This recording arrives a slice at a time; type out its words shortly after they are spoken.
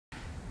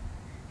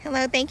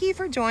Hello, thank you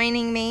for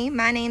joining me.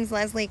 My name is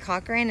Leslie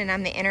Cochran and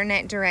I'm the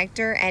Internet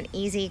Director at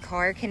Easy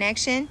Car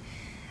Connection.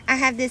 I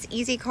have this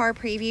Easy Car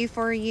preview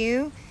for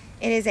you.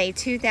 It is a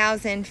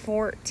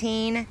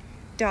 2014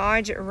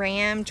 Dodge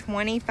Ram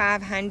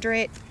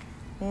 2500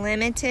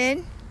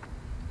 Limited.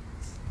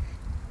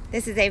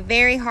 This is a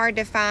very hard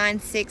to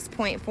find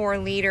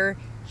 6.4 liter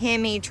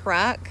Hemi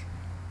truck.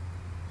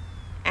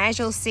 As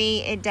you'll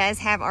see, it does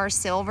have our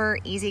silver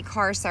Easy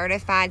Car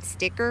certified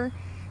sticker.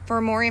 For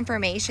more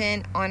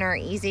information on our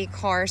Easy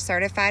Car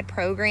certified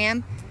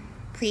program,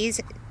 please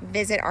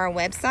visit our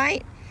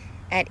website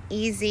at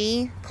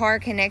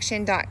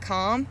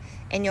easycarconnection.com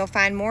and you'll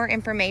find more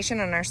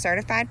information on our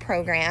certified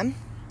program.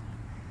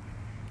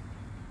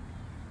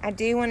 I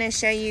do want to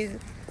show you,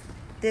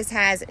 this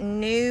has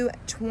new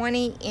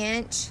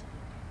 20-inch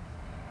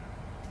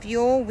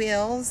fuel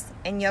wheels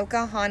and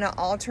Yokohama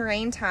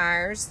all-terrain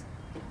tires.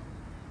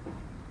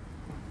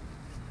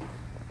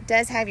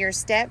 Does have your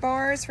step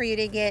bars for you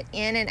to get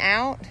in and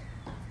out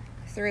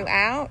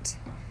throughout.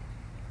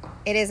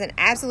 It is an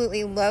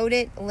absolutely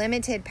loaded,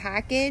 limited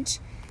package,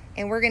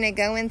 and we're going to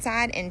go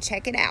inside and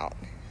check it out.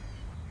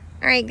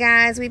 All right,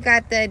 guys, we've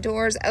got the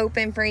doors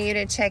open for you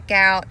to check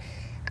out.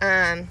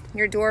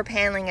 Your door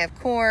paneling, of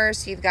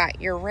course. You've got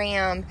your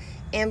Ram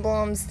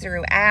emblems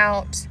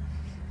throughout.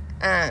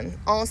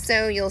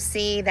 Also, you'll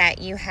see that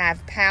you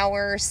have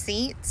power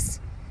seats.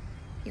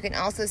 You can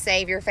also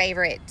save your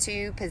favorite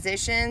 2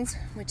 positions,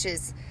 which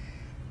is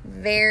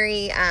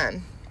very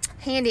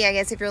handy, I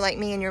guess, if you're like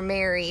me and you're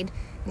married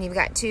and you've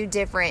got 2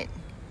 different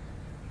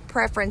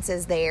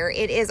preferences there.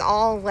 It is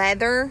all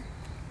leather.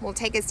 We'll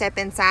take a step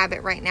inside,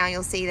 but right now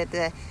you'll see that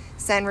the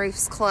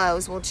sunroof's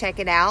closed. We'll check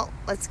it out.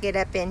 Let's get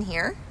up in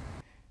here.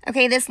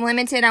 Okay, this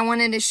Limited, I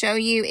wanted to show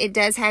you, it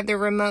does have the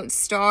remote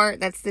start.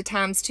 That's the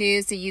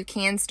 ×2, so you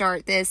can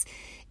start this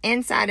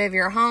inside of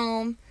your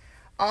home.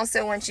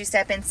 Also, once you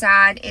step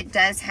inside, it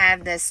does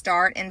have the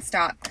start and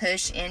stop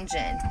push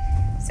engine.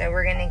 So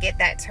we're going to get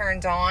that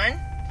turned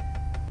on.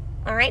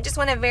 All right, just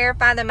want to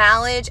verify the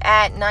mileage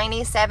at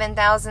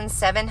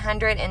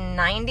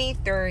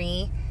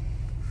 97,793.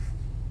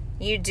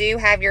 You do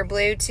have your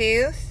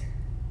Bluetooth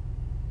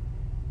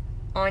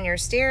on your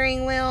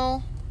steering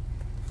wheel.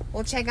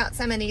 We'll check out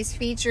some of these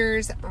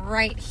features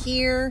right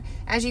here.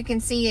 As you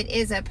can see, it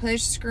is a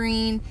push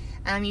screen.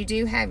 You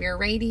do have your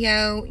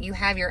radio, you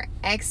have your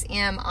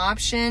XM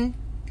option,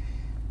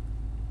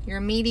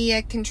 your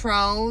media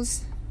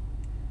controls,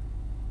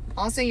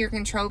 also your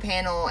control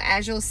panel.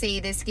 As you'll see,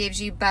 this gives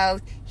you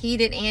both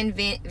heated and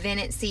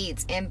vented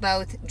seats in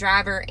both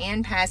driver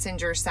and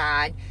passenger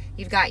side.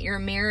 You've got your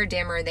mirror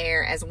dimmer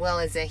there as well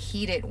as a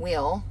heated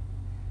wheel.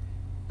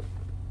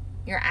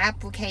 Your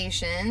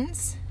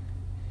applications.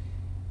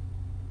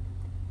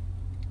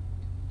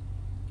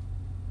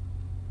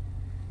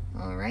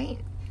 All right.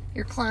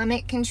 Your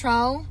climate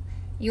control.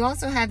 You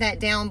also have that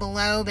down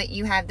below, but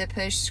you have the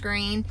push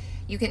screen.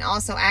 You can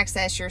also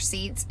access your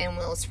seats and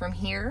wheels from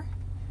here.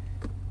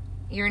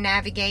 Your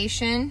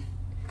navigation.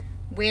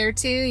 Where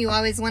to? You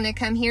always want to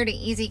come here to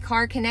Easy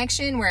Car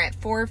Connection. We're at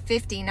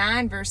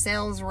 459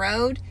 Versailles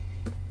Road.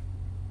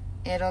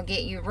 It'll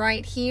get you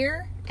right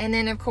here. And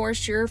then, of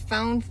course, your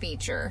phone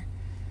feature.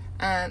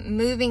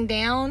 Moving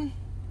down,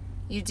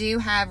 you do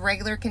have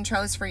regular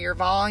controls for your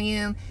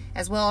volume,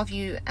 as well if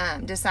you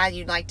decide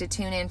you'd like to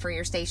tune in for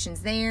your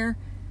stations there.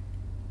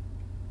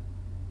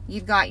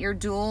 You've got your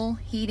dual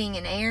heating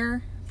and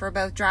air for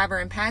both driver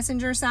and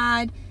passenger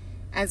side,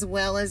 as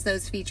well as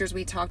those features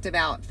we talked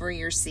about for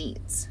your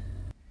seats.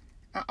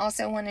 I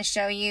also want to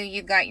show you,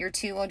 you've got your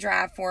 2-wheel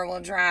drive,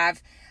 4-wheel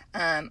drive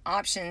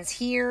options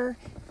here,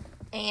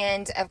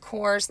 and of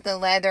course the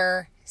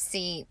leather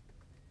seat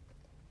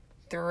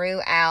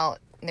throughout.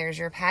 There's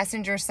your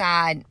passenger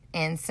side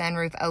and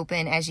sunroof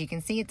open. As you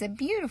can see, it's a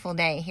beautiful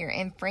day here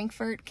in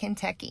Frankfort,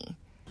 Kentucky.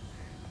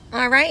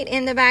 All right,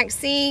 in the back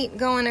seat,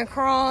 going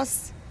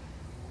across,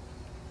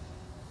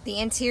 the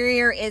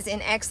interior is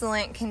in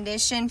excellent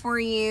condition for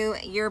you.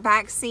 Your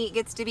back seat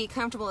gets to be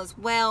comfortable as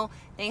well.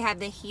 They have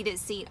the heated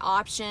seat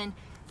option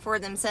for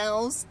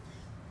themselves.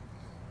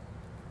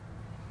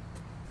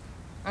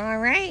 All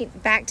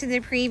right, back to the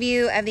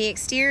preview of the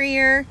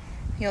exterior.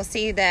 You'll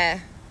see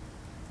the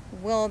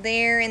wheel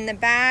there in the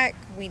back.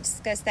 We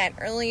discussed that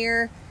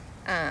earlier.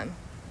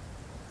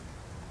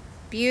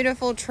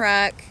 Beautiful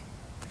truck.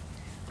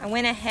 I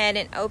went ahead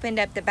and opened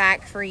up the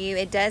back for you.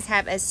 It does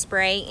have a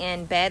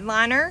spray-in bed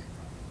liner.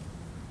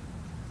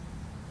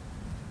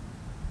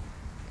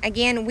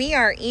 Again, we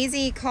are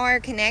Easy Car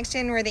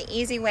Connection. We're the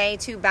easy way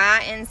to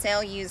buy and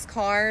sell used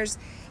cars.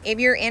 If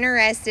you're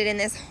interested in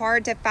this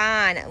hard to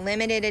find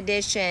limited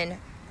edition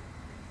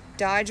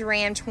Dodge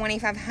Ram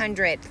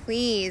 2500,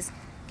 please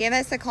give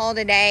us a call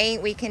today.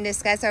 We can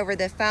discuss over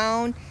the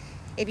phone.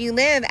 If you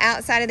live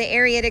outside of the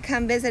area to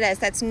come visit us,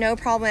 that's no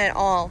problem at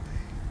all.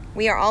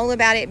 We are all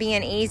about it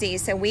being easy,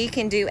 so we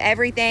can do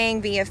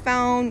everything via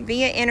phone,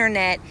 via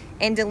internet,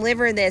 and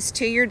deliver this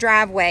to your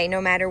driveway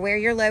no matter where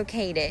you're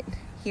located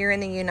here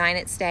in the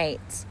United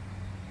States.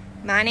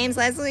 My name's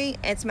Leslie.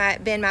 It's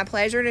been my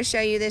pleasure to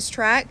show you this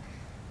truck.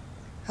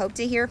 Hope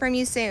to hear from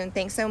you soon.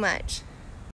 Thanks so much.